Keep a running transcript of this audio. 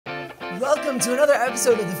Welcome to another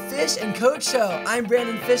episode of the Fish and Coach Show. I'm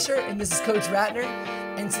Brandon Fisher, and this is Coach Ratner.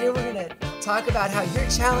 And today we're going to talk about how your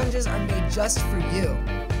challenges are made just for you.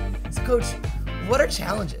 So, Coach, what are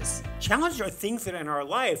challenges? Challenges are things that are in our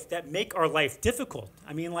life that make our life difficult.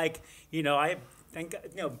 I mean, like, thank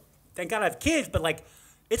God I have kids, but like,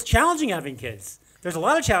 it's challenging having kids. There's a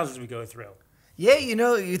lot of challenges we go through. Yeah,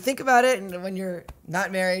 you think about it, and when you're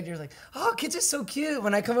not married, you're like, oh, kids are so cute.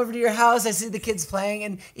 When I come over to your house, I see the kids playing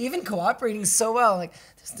and even cooperating so well. Like,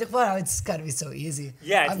 wow, it's got to be so easy.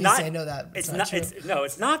 Yeah, it's obviously not, I know that. It's not true.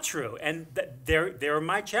 It's not true. And there are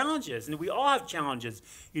my challenges, and we all have challenges.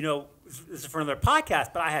 You know, this is for another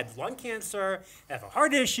podcast, but I had lung cancer, I have a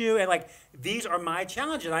heart issue, and like these are my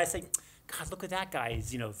challenges. And I say, God, look at that guy.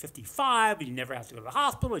 He's 55, and he never has to go to the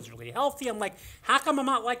hospital. He's really healthy. I'm like, how come I'm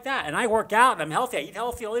not like that? And I work out, and I'm healthy. I eat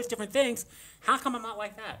healthy, all these different things. How come I'm not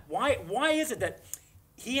like that? Why is it that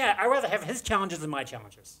I'd rather have his challenges than my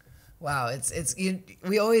challenges? Wow,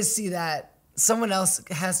 we always see that someone else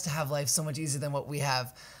has to have life so much easier than what we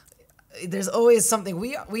have. There's always something.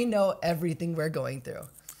 We know everything we're going through.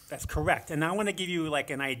 That's correct. And I want to give you like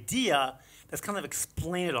an idea that's kind of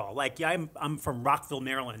explain it all. Like, yeah, I'm from Rockville,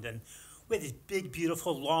 Maryland, and we have these big,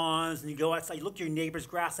 beautiful lawns, and you go outside, you look at your neighbor's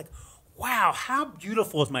grass, like, wow, how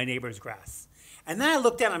beautiful is my neighbor's grass? And then I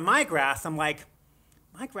look down at my grass, I'm like,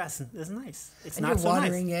 my grass is nice. It's and not so nice. You're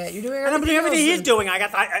watering it. You're doing everything. And I'm doing everything else. he's doing. I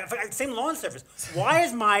got the same lawn surface. Why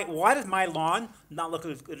does my lawn not look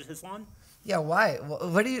as good as his lawn? Yeah, why?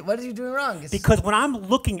 What are you doing wrong? Because when I'm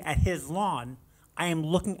looking at his lawn, I am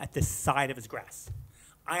looking at the side of his grass.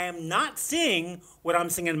 I am not seeing what I'm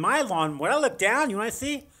seeing in my lawn. When I look down, you know what I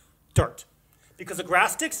see? Dirt. Because the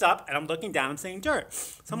grass sticks up, and I'm looking down and seeing dirt.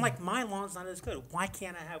 So I'm like, my lawn's not as good. Why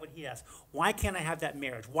can't I have what he has? Why can't I have that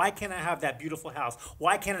marriage? Why can't I have that beautiful house?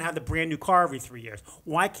 Why can't I have the brand new car every 3 years?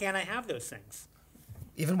 Why can't I have those things?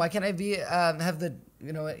 Even why can't I be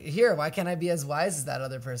here? Why can't I be as wise as that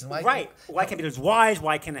other person? Why can't I be as wise?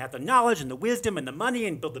 Why can't I have the knowledge and the wisdom and the money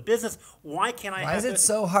and build the business? Why can't I? Why is it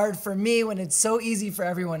so hard for me when it's so easy for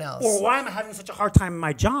everyone else? Or why am I having such a hard time in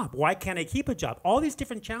my job? Why can't I keep a job? All these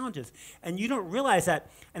different challenges, and you don't realize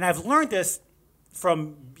that. And I've learned this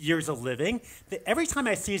from years of living, that every time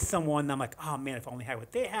I see someone, I'm like, oh man, if I only had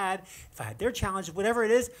what they had, if I had their challenges, whatever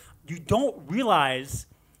it is, you don't realize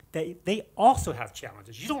that they also have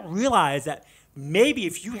challenges. You don't realize that maybe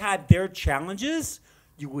if you had their challenges,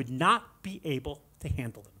 you would not be able to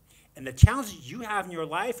handle them. And the challenges you have in your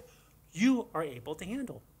life, you are able to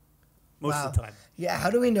handle most of the time. Yeah, how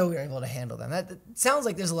do we know we're able to handle them? That sounds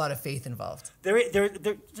like there's a lot of faith involved.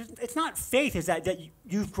 It's not faith, it's that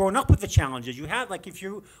you've grown up with the challenges. You have, like, if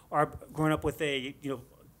you are growing up with a,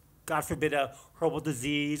 God forbid, a horrible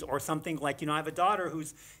disease or something, like, I have a daughter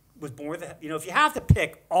was born with, if you have to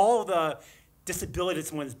pick all the disability that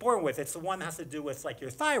someone is born with, it's the one that has to do with, like,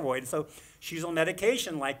 your thyroid. And so she's on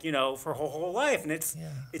medication, like, for her whole life. And it's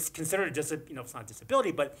considered it's not a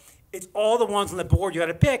disability, but it's all the ones on the board you got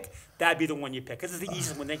to pick. That'd be the one you pick because it's the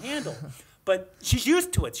easiest one to handle. But she's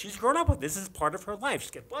used to it. She's grown up with it. This is part of her life.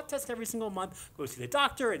 She gets blood tests every single month, goes to the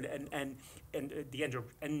doctor and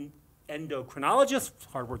the endocrinologist,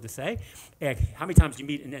 hard word to say. And how many times do you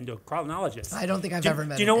meet an endocrinologist? I don't think I've ever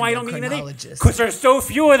met. Do you know why you don't meet any? Because there's so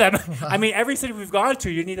few of them. I mean, every city we've gone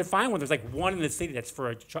to, you need to find one. There's like one in the city that's for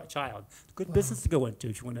a child. Good business to go into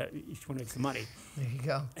if you want to make some money. There you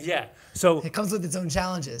go. Yeah. So it comes with its own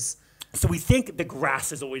challenges. So we think the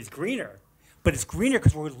grass is always greener, but it's greener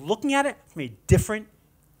because we're looking at it from a different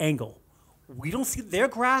angle. We don't see their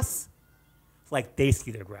grass like they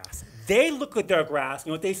see their grass. They look at their grass. You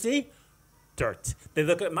know what they see? Dirt. They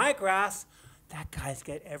look at my grass. That guy's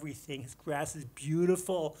got everything. His grass is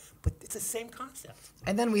beautiful, but it's the same concept.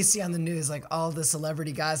 And then we see on the news like all the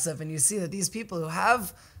celebrity gossip, and you see that these people who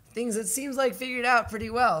have things that seems like figured out pretty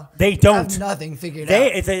well, they don't have nothing figured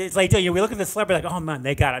out. It's like we look at the celebrity like, oh man,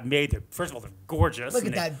 they got it made. First of all, they're gorgeous. Look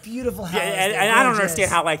at that beautiful house. Yeah, and I don't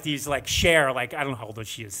understand how like these like Cher, like I don't know how old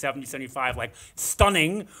she is, 70, 75, like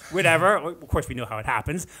stunning, whatever. Of course, we know how it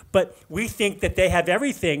happens, but we think that they have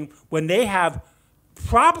everything when they have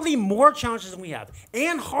probably more challenges than we have,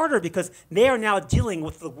 and harder because they are now dealing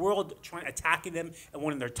with the world attacking them and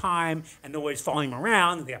wanting their time, and they're always following them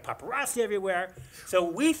around, and they have paparazzi everywhere. So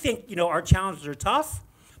we think, our challenges are tough,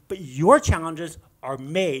 but your challenges are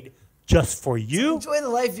made just for you. So enjoy the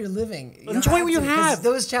life you're living. Enjoy what you have.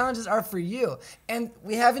 Those challenges are for you. And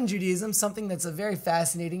we have in Judaism something that's a very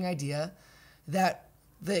fascinating idea, that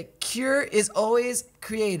the cure is always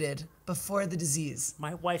created before the disease.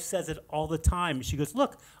 My wife says it all the time. She goes,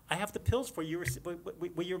 look, I have the pills for you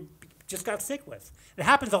what you just got sick with. It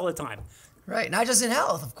happens all the time. Right, not just in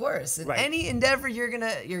health, of course. In Right. any endeavor you're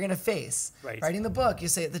gonna face. Right. Writing the book, you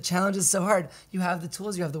say the challenge is so hard. You have the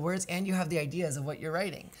tools, you have the words, and you have the ideas of what you're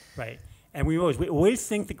writing. Right. And we always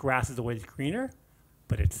think the grass is always greener,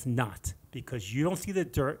 but it's not, because you don't see the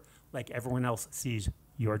dirt like everyone else sees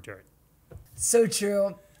your dirt. So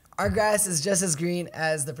true. Our grass is just as green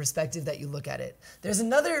as the perspective that you look at it. There's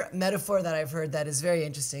another metaphor that I've heard that is very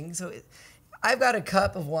interesting. So I've got a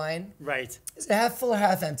cup of wine. Right. Is it half full or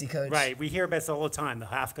half empty, Coach? Right. We hear about this all the time. The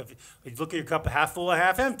half cup. You look at your cup, half full or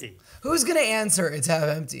half empty. Who's gonna answer it's half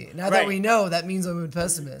empty? Now that Right. we know, that means I'm a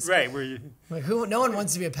pessimist. Right. Where you, Like no one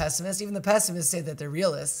wants to be a pessimist. Even the pessimists say that they're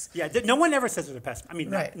realists. yeah. No one ever says they're a pessimist. I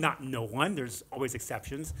mean, Right. not no one. There's always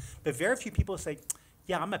exceptions, but very few people say,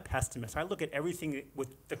 "Yeah, I'm a pessimist. I look at everything with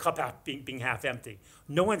the cup half being half empty."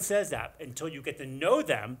 No one says that until you get to know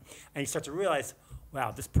them and you start to realize,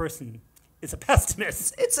 wow, this person is a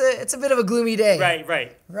pessimist. It's a bit of a gloomy day. Right.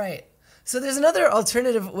 Right. Right. So there's another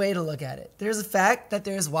alternative way to look at it. There's a fact that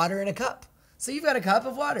there's water in a cup. So you've got a cup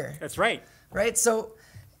of water, That's right. right? So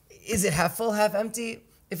is it half full, half empty?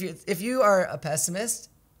 If you are a pessimist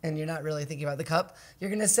and you're not really thinking about the cup, you're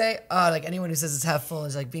gonna say, oh, like anyone who says it's half full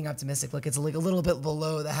is like being optimistic. Look, it's like a little bit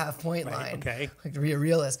below the half point Right, line. okay. Like to be a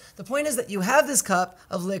realist. The point is that you have this cup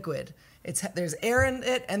of liquid. There's air in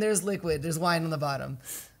it and there's liquid. There's wine on the bottom.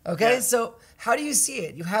 Okay, Yeah. so how do you see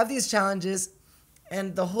it? You have these challenges,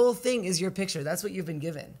 and the whole thing is your picture. That's what you've been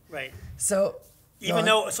given. Right. So Even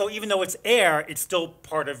though it's air, it's still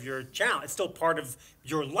part of your challenge. It's still part of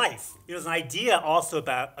your life. There's an idea also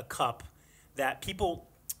about a cup that people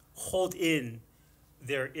hold in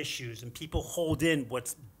their issues and people hold in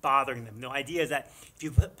what's bothering them. The idea is that if you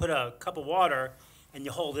put a cup of water and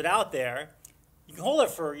you hold it out there, you can hold it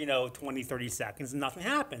for 20, 30 seconds and nothing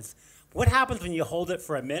happens. What happens when you hold it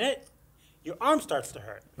for a minute? Your arm starts to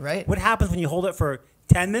hurt. Right. What happens when you hold it for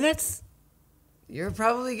 10 minutes? you're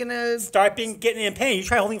probably gonna Start getting in pain. You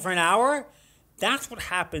try holding for an hour. That's what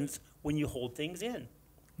happens when you hold things in.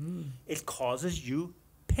 It causes you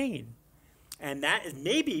pain. And that is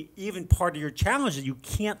maybe even part of your challenge that you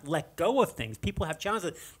can't let go of things. People have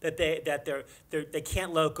challenges that they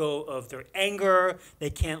can't let go of their anger, they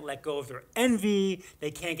can't let go of their envy,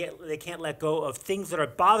 they can't let go of things that are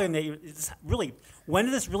bothering them. It's really,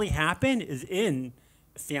 when this really happen is in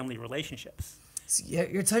family relationships. Yeah,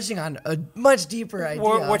 you're touching on a much deeper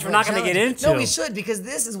idea. Which we're not going to get into. No, we should, because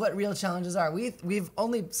this is what real challenges are. We've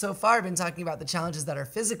only so far been talking about the challenges that are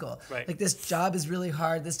physical. Right. Like this job is really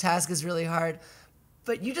hard, this task is really hard.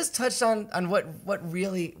 But you just touched on what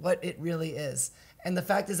it really is. And the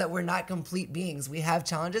fact is that we're not complete beings. We have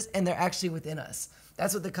challenges, and they're actually within us.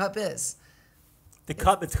 That's what the cup is. The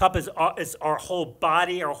cup is our whole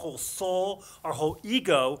body, our whole soul, our whole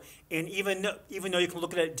ego. And even though you can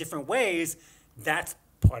look at it different ways, that's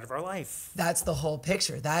part of our life. That's the whole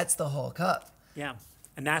picture. That's the whole cup. Yeah.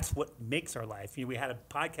 And that's what makes our life. We had a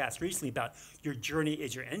podcast recently about your journey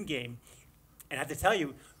is your end game. And I have to tell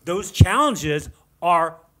you, those challenges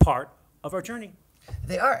are part of our journey.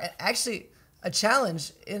 They are. And actually, a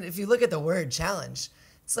challenge, and if you look at the word challenge,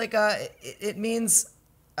 it's like it means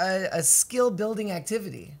a skill-building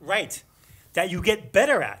activity. Right. That you get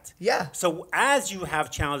better at. Yeah. So as you have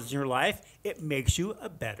challenges in your life, it makes you a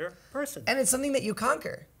better person. And it's something that you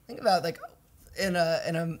conquer. Think about like in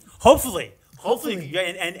a Hopefully. Yeah,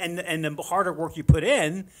 and the harder work you put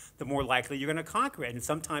in, the more likely you're going to conquer it. And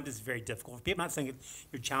sometimes it's very difficult for people. I'm not saying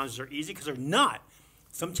your challenges are easy, because they're not.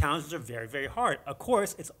 Some challenges are very, very hard. Of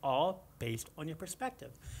course, it's all based on your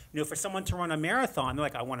perspective. For someone to run a marathon, they're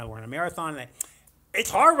like, I want to run a marathon. And it's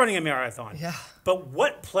hard running a marathon. Yeah. But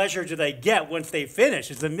what pleasure do they get once they finish?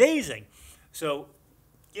 It's amazing. So,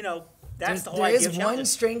 that's the whole idea of there is one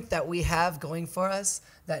challenges. strength that we have going for us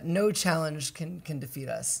that no challenge can defeat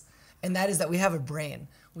us. And that is that we have a brain.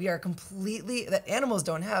 We are completely, that animals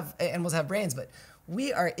don't have, animals have brains, but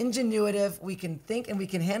we are ingenuitive. We can think and we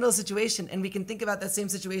can handle a situation, and we can think about that same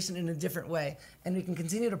situation in a different way. And we can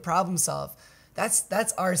continue to problem solve.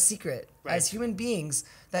 That's our secret as human beings,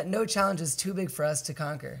 that no challenge is too big for us to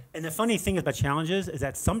conquer. And the funny thing about challenges is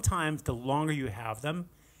that sometimes the longer you have them,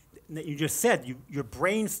 that you just said, your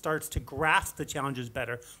brain starts to grasp the challenges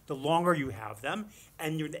better the longer you have them,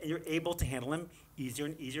 and you're able to handle them easier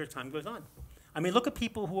and easier as time goes on. I mean, look at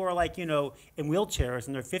people who are like, in wheelchairs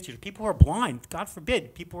in their 50s, people who are blind, God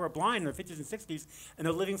forbid, people who are blind in their 50s and 60s, and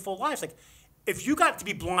they're living full lives. Like, if you got to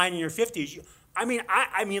be blind in your 50s, I'd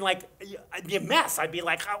be a mess. I'd be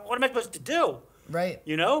like, what am I supposed to do? Right.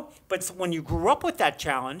 But when you grew up with that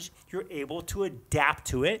challenge, you're able to adapt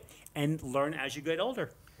to it and learn as you get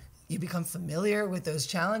older. You become familiar with those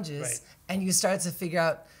challenges, Right. and you start to figure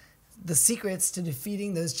out the secrets to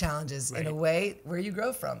defeating those challenges in a way where you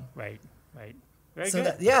grow from. Right. Very So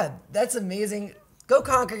good. that's amazing. Go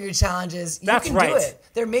conquer your challenges. You That's can right. do it.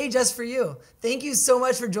 They're made just for you. Thank you so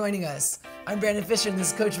much for joining us. I'm Brandon Fisher, and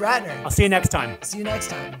this is Coach Ratner. I'll see you next time. See you next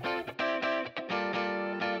time.